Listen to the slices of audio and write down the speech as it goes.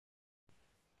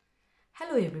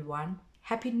Hello everyone,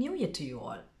 Happy New Year to you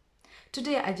all.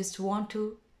 Today I just want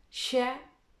to share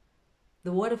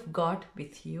the Word of God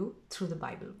with you through the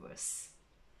Bible verse.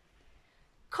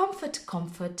 Comfort,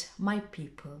 comfort my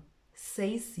people,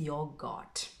 says your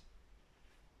God.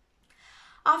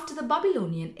 After the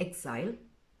Babylonian exile,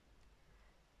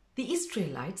 the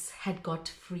Israelites had got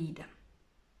freedom.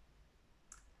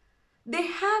 They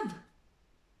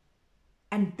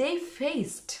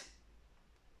faced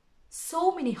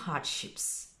so many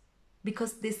hardships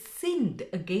because they sinned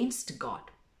against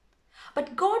God.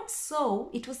 But God saw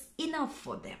it was enough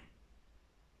for them.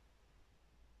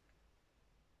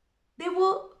 They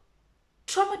were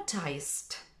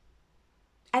traumatized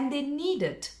and they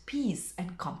needed peace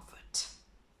and comfort.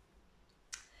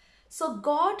 So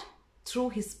God, through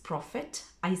his prophet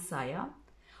Isaiah,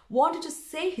 wanted to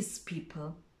say his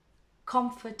people,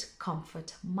 comfort,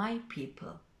 comfort my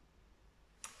people.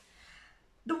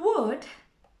 The word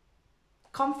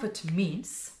comfort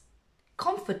means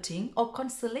comforting or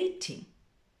consolating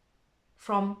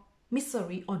from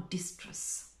misery or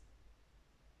distress.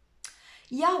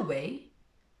 Yahweh,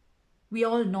 we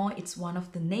all know it's one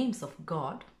of the names of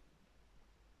God.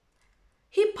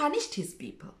 He punished his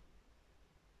people.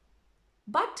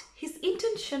 But his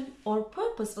intention or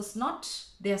purpose was not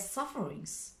their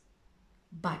sufferings,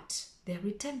 but their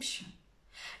redemption.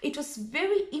 It was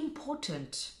very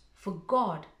important for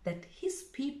God that his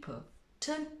people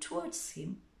turned towards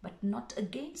him but not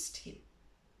against him.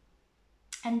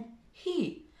 And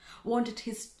he wanted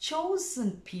his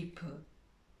chosen people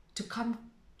to come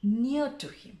near to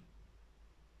him.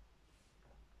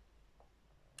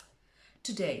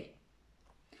 Today,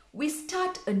 we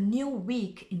start a new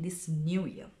week in this new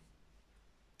year.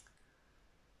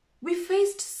 We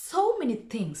faced so many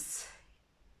things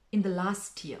in the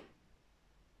last year.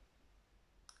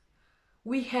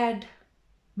 We had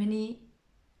many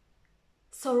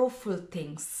sorrowful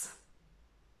things.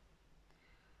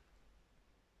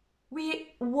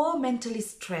 We were mentally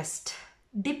stressed,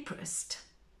 depressed.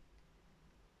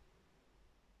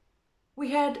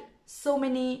 We had so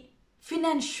many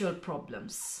financial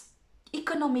problems,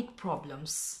 economic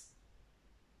problems.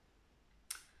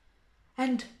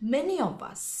 And many of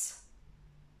us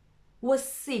were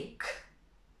sick.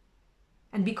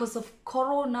 And because of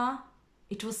Corona,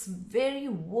 it was very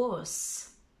worse.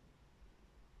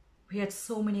 We had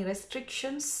so many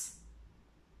restrictions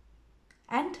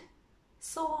and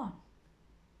so on.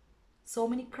 So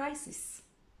many crises.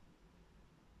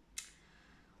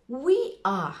 We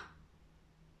are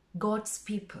God's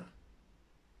people.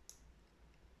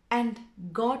 And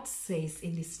God says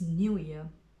in this new year,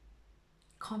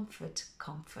 comfort,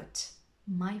 comfort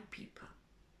my people.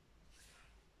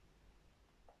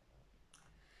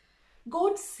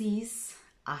 God sees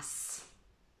us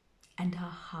and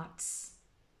our hearts.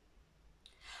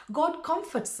 God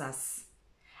comforts us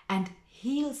and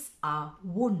heals our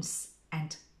wounds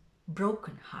and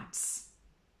broken hearts.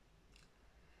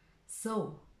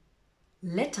 So,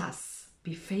 let us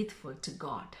be faithful to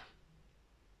God.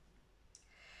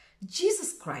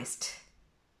 Jesus Christ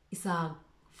is our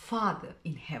Father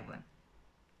in heaven.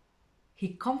 He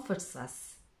comforts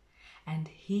us and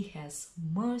he has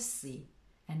mercy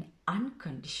and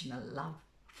unconditional love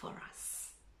for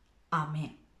us.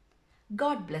 Amen.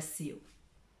 God bless you.